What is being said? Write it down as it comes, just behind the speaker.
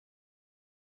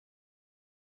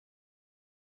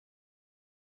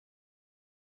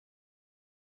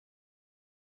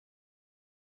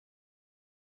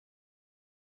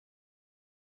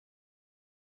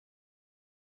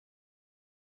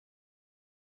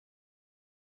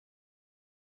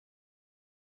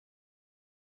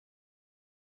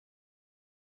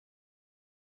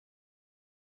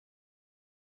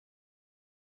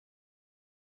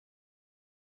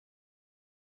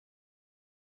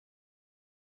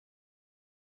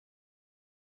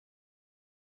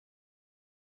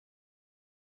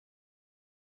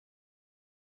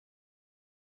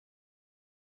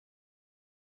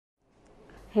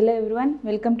Hello everyone,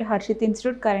 welcome to Harshith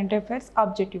Institute Current Affairs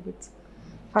Objective Bits.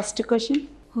 First question,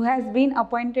 who has been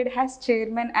appointed as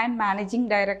Chairman and Managing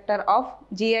Director of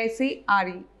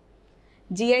GICRE?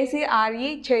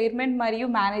 GICRE Chairman మరియు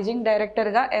Managing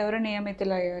Directorగా ఎవరు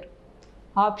నియమితులయ్యారు?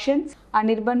 Options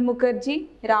Anirban Mukherjee,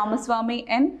 Ramaswamy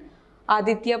ఎన్,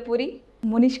 Aditya Puri,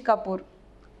 మునిష్ Kapoor.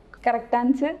 Correct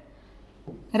answer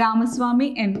Ramaswamy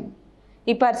ఎన్.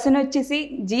 ఈ person వచ్చేసి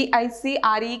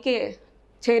GICREకి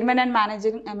chairman and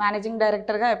managing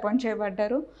డైరెక్టర్గా appoint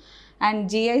చేయబడ్డారు. And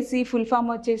GIC full form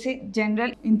వచ్చేసి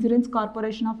general insurance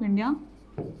corporation of India.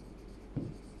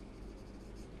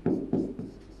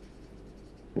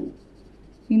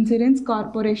 Insurance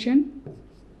corporation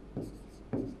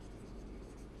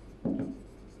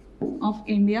of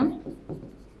India.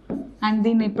 And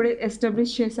దీన్ని ఎప్పుడు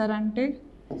establish చేశారంటే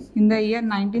in the year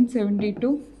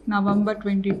 1972 November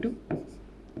 22.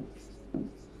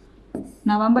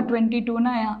 November 22న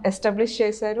establish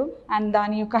చేశారు. అండ్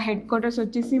దాని యొక్క హెడ్ క్వార్టర్స్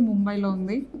వచ్చేసి ముంబైలో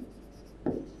ఉంది.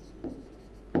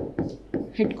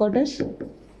 Head quarters.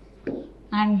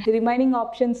 అండ్ రిమైనింగ్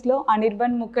ఆప్షన్స్లో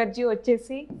అనిర్బన్ ముఖర్జీ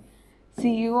వచ్చేసి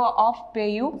CEO of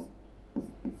PayU,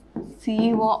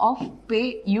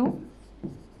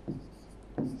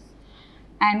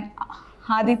 and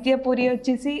Aditya Puri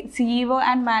వచ్చేసి CEO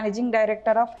and managing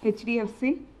director of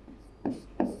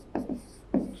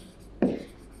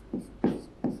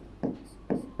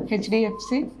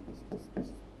HDFC.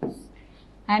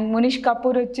 And మునిష్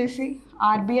Kapoor వచ్చేసి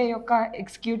RBI యొక్క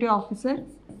executive officer.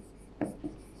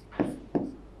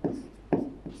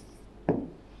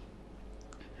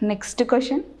 Next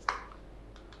question,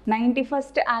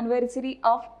 91st anniversary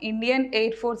of Indian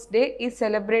air force day is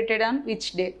celebrated on which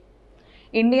day?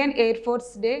 Indian air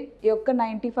force day యొక్క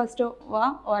 91వ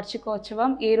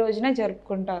వార్షికోత్సవం ఏ రోజున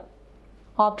జరుపుకుంటారు?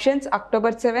 Options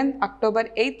October 7th, October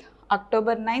 8th,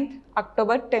 October 9th,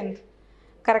 October 10th.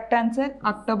 Correct answer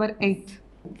October 8th.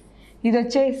 ఇది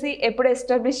వచ్చేసి ఎప్పుడు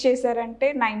establish చేశారంటే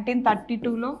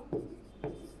 1932లో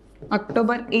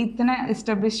October 8th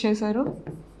establish చేశారు.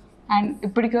 And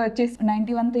ఇప్పటికి వచ్చేసి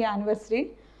 91th anniversary.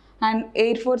 And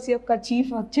air force యొక్క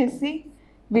చీఫ్ వచ్చేసి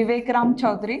వివేక్ రామ్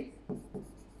చౌదరి.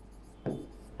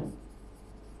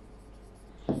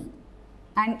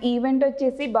 అండ్ ఈవెంట్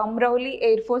వచ్చేసి బమ్రౌలీ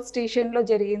ఎయిర్ ఫోర్స్ స్టేషన్లో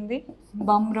జరిగింది.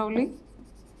 బమ్రౌలీ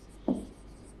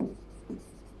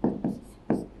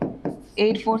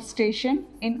air force station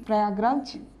in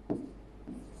Prayagraj,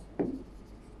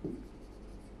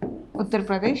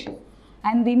 Uttar Pradesh.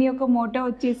 And దీని యొక్క మోటో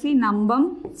వచ్చేసి నంబం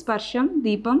స్పర్శం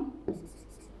దీపం,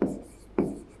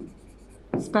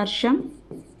 స్పర్శం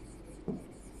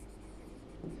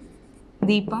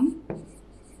దీపం.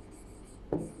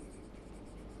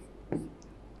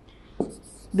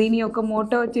 దీని యొక్క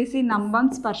మోటో వచ్చేసి నంబం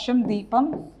స్పర్శం దీపం.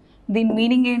 దీని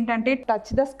మీనింగ్ ఏంటంటే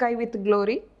touch the sky with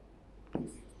glory,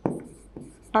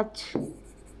 touch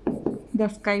the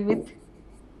sky with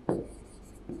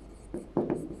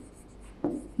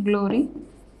glory.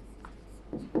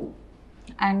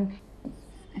 And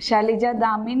షలిజా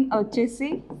దామిన్ వచ్చేసి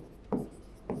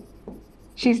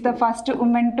she is the first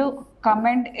women to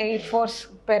command air force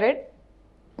parade.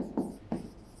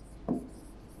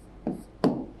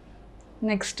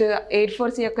 Next air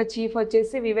force యొక్క చీఫ్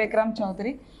వచ్చేసి వివేక్ రామ్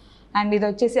చౌదరి. అండ్ ఇది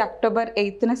వచ్చేసి October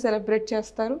 8th సెలబ్రేట్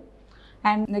చేస్తారు.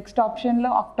 అండ్ నెక్స్ట్ ఆప్షన్లో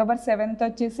October 7th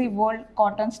వచ్చేసి world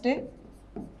cottons day.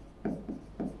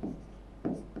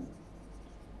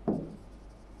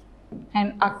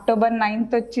 And October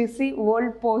 9th వచ్చేసి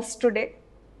world post day.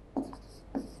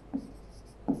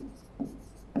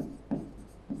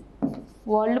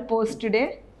 World post day.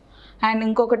 And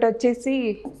ఇంకొకటి వచ్చేసి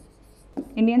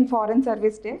Indian foreign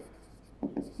service day.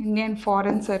 Indian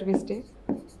foreign service day.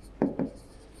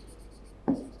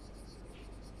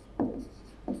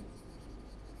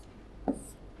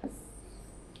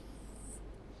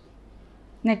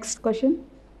 Next question,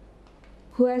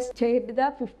 who has chaired the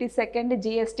 52nd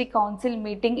GST Council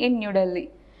meeting in New Delhi?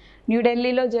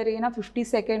 న్యూఢిల్లీలో జరిగిన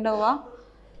 52వ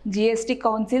GST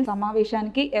council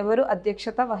సమావేశానికి ఎవరు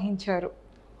అధ్యక్షత వహించారు?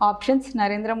 Options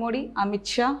Narendra Modi,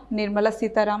 Amit Shah, Nirmala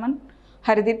Sitharaman,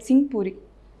 Hardeep Singh puri.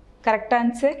 Correct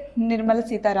answer Nirmala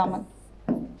Sitharaman.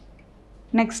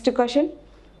 Next question,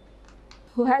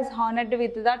 who has honored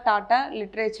with the Tata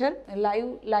Literature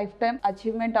Lifetime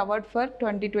Achievement Award for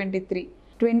 2023?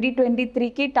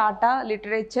 2023కి Tata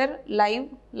literature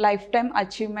life time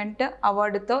achievement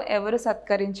అవార్డుతో ఎవరు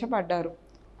సత్కరించబడ్డారు?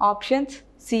 Options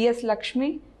CS Lakshmi,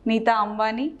 Nita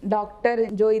Ambani, doctor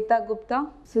జోయితా Gupta,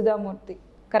 Sudha Murty.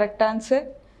 Correct answer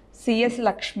CS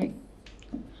Lakshmi.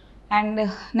 And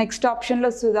next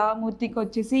ఆప్షన్లో సుధామూర్తికి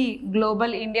వచ్చేసి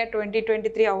global India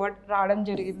 2023 award రావడం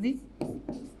జరిగింది.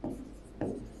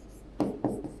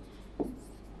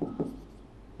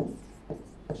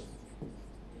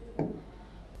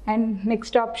 And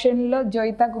next ఆప్షన్లో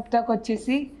జోయితా గుప్తాకి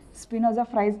వచ్చేసి Spinoza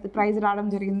praise రావడం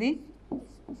జరిగింది.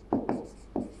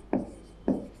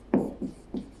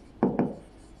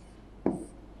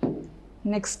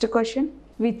 Next question,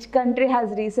 which country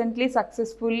has recently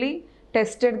successfully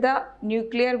tested the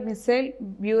nuclear missile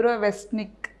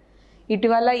బ్యూరోవెస్నిక్?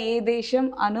 ఇటీవల ఏ దేశం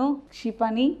అణు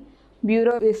క్షిపణి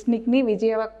బ్యూరోవెస్నిక్ని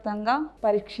విజయవంతంగా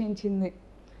పరీక్షించింది?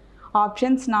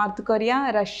 Options north Korea,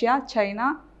 Russia, China,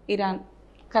 Iran.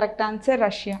 Correct answer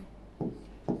Russia.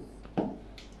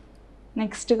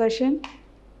 Next question,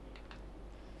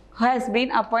 who has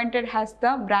been appointed has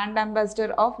the brand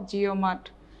ambassador of JioMart?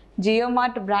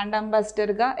 JioMart brand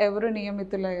అంబాసిడర్గా ఎవరు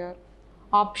నియమితులయ్యారు?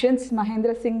 Options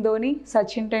Mahindra Singh Dhoni,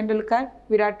 Sachin Tendulkar,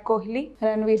 Virat Kohli,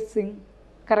 Ranveer Singh.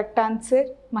 Correct answer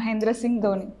Mahindra Singh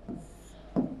Dhoni.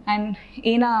 And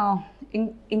ఈయన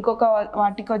ఇంకొక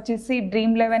వాటికి వచ్చేసి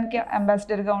డ్రీమ్ 11కి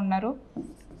అంబాసిడర్గా ఉన్నారు.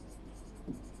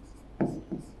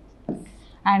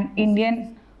 అండ్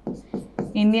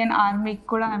ఇండియన్ ఆర్మీకి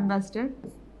కూడా ambassador.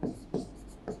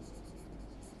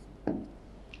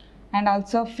 And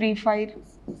also free fire.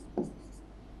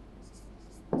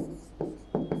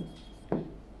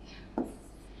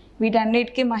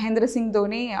 వీటన్నిటికీ మహేంద్ర సింగ్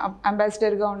ధోని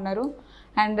అంబాసిడర్గా ఉన్నారు.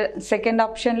 అండ్ సెకండ్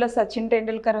ఆప్షన్లో సచిన్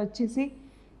టెండూల్కర్ వచ్చేసి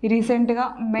రీసెంట్గా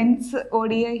మెన్స్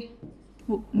ఓడిఐ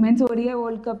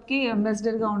వరల్డ్ కప్కి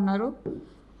అంబాసిడర్గా ఉన్నారు.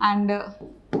 అండ్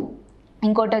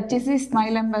ఇంకోటి వచ్చేసి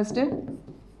స్మైల్ అంబాసిడర్.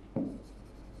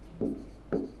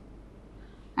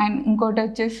 అండ్ ఇంకోటి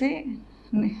వచ్చేసి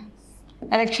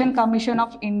ఎలక్షన్ కమిషన్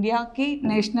ఆఫ్ ఇండియాకి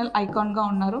నేషనల్ ఐకాన్గా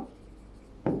ఉన్నారు.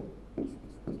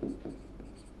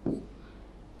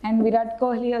 అండ్ విరాట్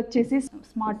కోహ్లీ వచ్చేసి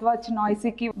స్మార్ట్ వాచ్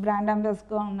నాయిసీకి బ్రాండ్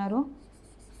అంబాసిడర్గా ఉన్నారు.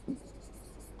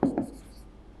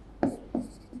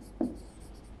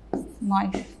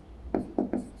 Noise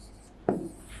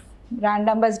brand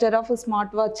ambassador of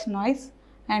smart watch noise.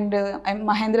 And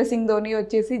Mahindra Singh Dhoni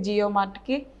వచ్చేసి జియో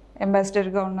మార్ట్కి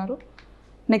అంబాసిడర్గా ఉన్నారు.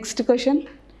 Next question,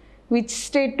 which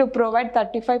state to provide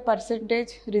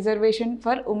 35% reservation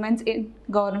for women's in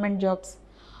government jobs?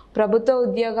 ప్రభుత్వ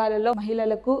ఉద్యోగాలలో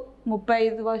మహిళలకు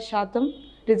 35%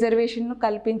 రిజర్వేషన్ను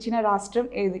కల్పించిన రాష్ట్రం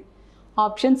ఏది?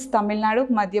 Options Tamil Nadu,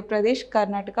 Madhya Pradesh,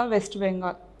 Karnataka, west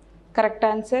Bengal. Correct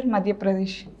answer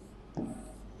Madhya Pradesh.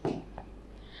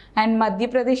 And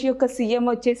Madhya Pradesh యొక్క సీఎం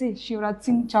వచ్చేసి శివరాజ్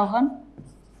సింగ్ చౌహాన్.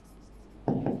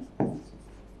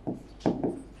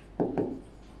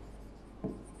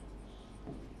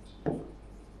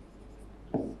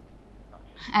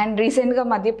 అండ్ రీసెంట్గా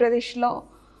మధ్యప్రదేశ్లో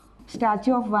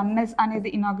స్టాచ్యూ ఆఫ్ వన్నెస్ అనేది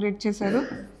ఇనాగ్రేట్ చేశారు.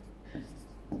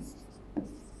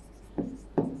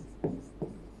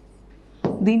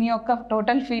 దీని యొక్క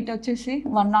టోటల్ ఫీట్ వచ్చేసి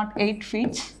 108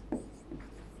 ఫీట్స్.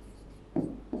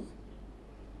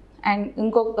 అండ్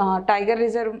ఇంకొక టైగర్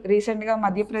రిజర్వ్ రీసెంట్గా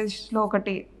మధ్యప్రదేశ్లో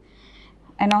ఒకటి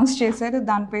అనౌన్స్ చేశారు,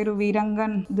 దాని పేరు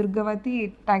వీరంగన్ దుర్గవతి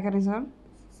టైగర్ రిజర్వ్.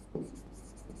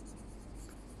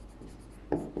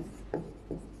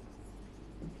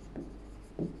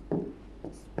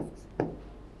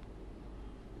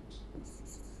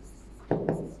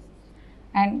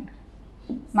 అండ్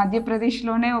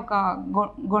మధ్యప్రదేశ్లోనే ఒక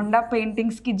గొండ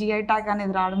పెయింటింగ్స్కి జిఐ ట్యాగ్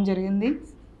అనేది రావడం జరిగింది.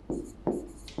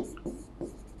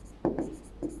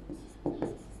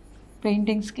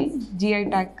 పెయింటింగ్స్కి GI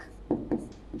tag.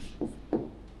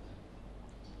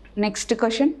 Next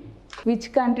question, which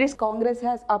countries Congress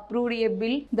has approved a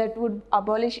bill that would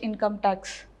abolish income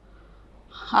tax?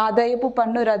 ఆదాయపు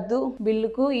పన్ను రద్దు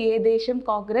బిల్లుకు ఏ దేశం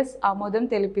కాంగ్రెస్ ఆమోదం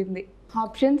తెలిపింది?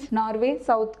 Options Norway,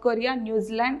 south Korea,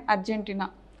 New Zealand, Argentina.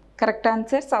 Correct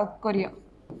answer south Korea.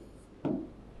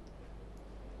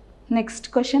 Next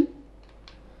question,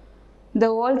 the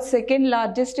world's second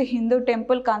largest Hindu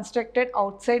temple constructed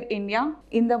outside India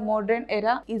in the modern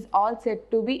ఎరా is all set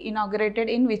to be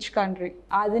inaugurated in which country?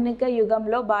 ఆధునిక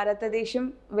యుగంలో భారతదేశం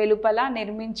వెలుపల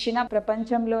నిర్మించిన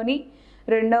ప్రపంచంలోని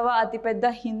రెండవ అతిపెద్ద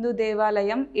హిందూ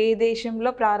దేవాలయం ఏ దేశంలో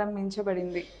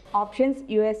ప్రారంభించబడింది? Options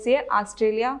USA,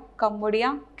 Australia, Cambodia,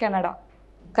 Canada.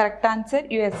 Correct answer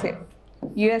USA.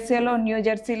 యుఎస్ఏలో new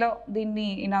జెర్సీలో దీన్ని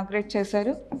ఇనాగ్రేట్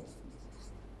చేశారు.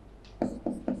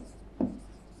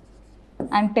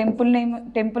 అండ్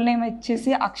టెంపుల్ నేమ్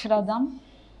వచ్చేసి అక్షరధామ్.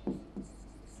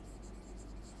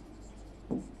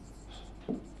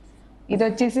 ఇది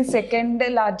వచ్చేసి second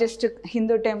largest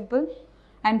Hindu temple.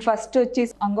 And first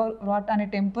వచ్చేసి అంగోర్ వాట్ అనే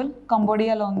టెంపుల్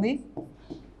కంబోడియాలో ఉంది.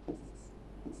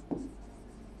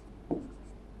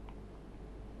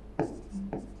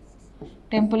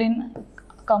 Temple in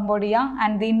Cambodia.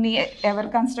 అండ్ దీన్ని ఎవరు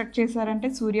కన్స్ట్రక్ట్ చేశారంటే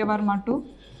సూర్యవర్మ II.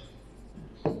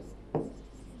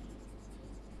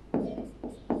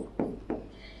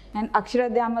 అండ్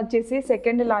అక్షరధామ్ వచ్చేసి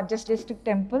సెకండ్ లార్జెస్ట్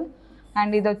టెంపుల్.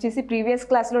 అండ్ ఇది వచ్చేసి ప్రీవియస్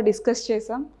క్లాస్లో డిస్కస్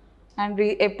చేసాం. అండ్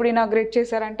ఎప్పుడు ఇనాగ్రేట్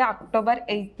చేశారంటే October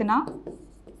 8th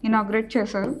ఇనాగ్రేట్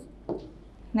చేశారు.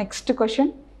 Next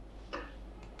question,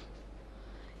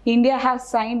 India has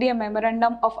signed a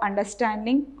memorandum of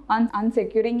understanding on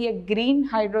securing a green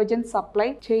hydrogen supply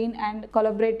chain and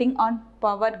collaborating on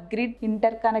power grid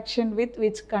interconnection with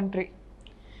which country?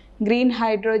 Green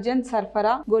hydrogen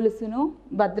సరఫరా గొలుసును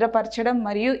భద్రపరచడం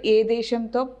మరియు ఏ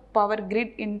దేశంతో power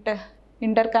grid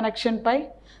inter కనెక్షన్పై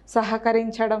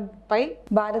సహకరించడంపై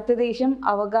భారతదేశం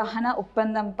అవగాహన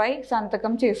ఒప్పందంపై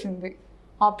సంతకం చేసింది.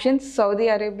 Options Saudi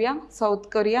Arabia, south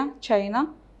Korea, China,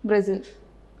 Brazil.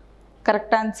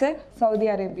 Correct answer Saudi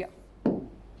Arabia.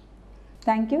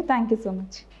 Thank you so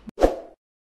much.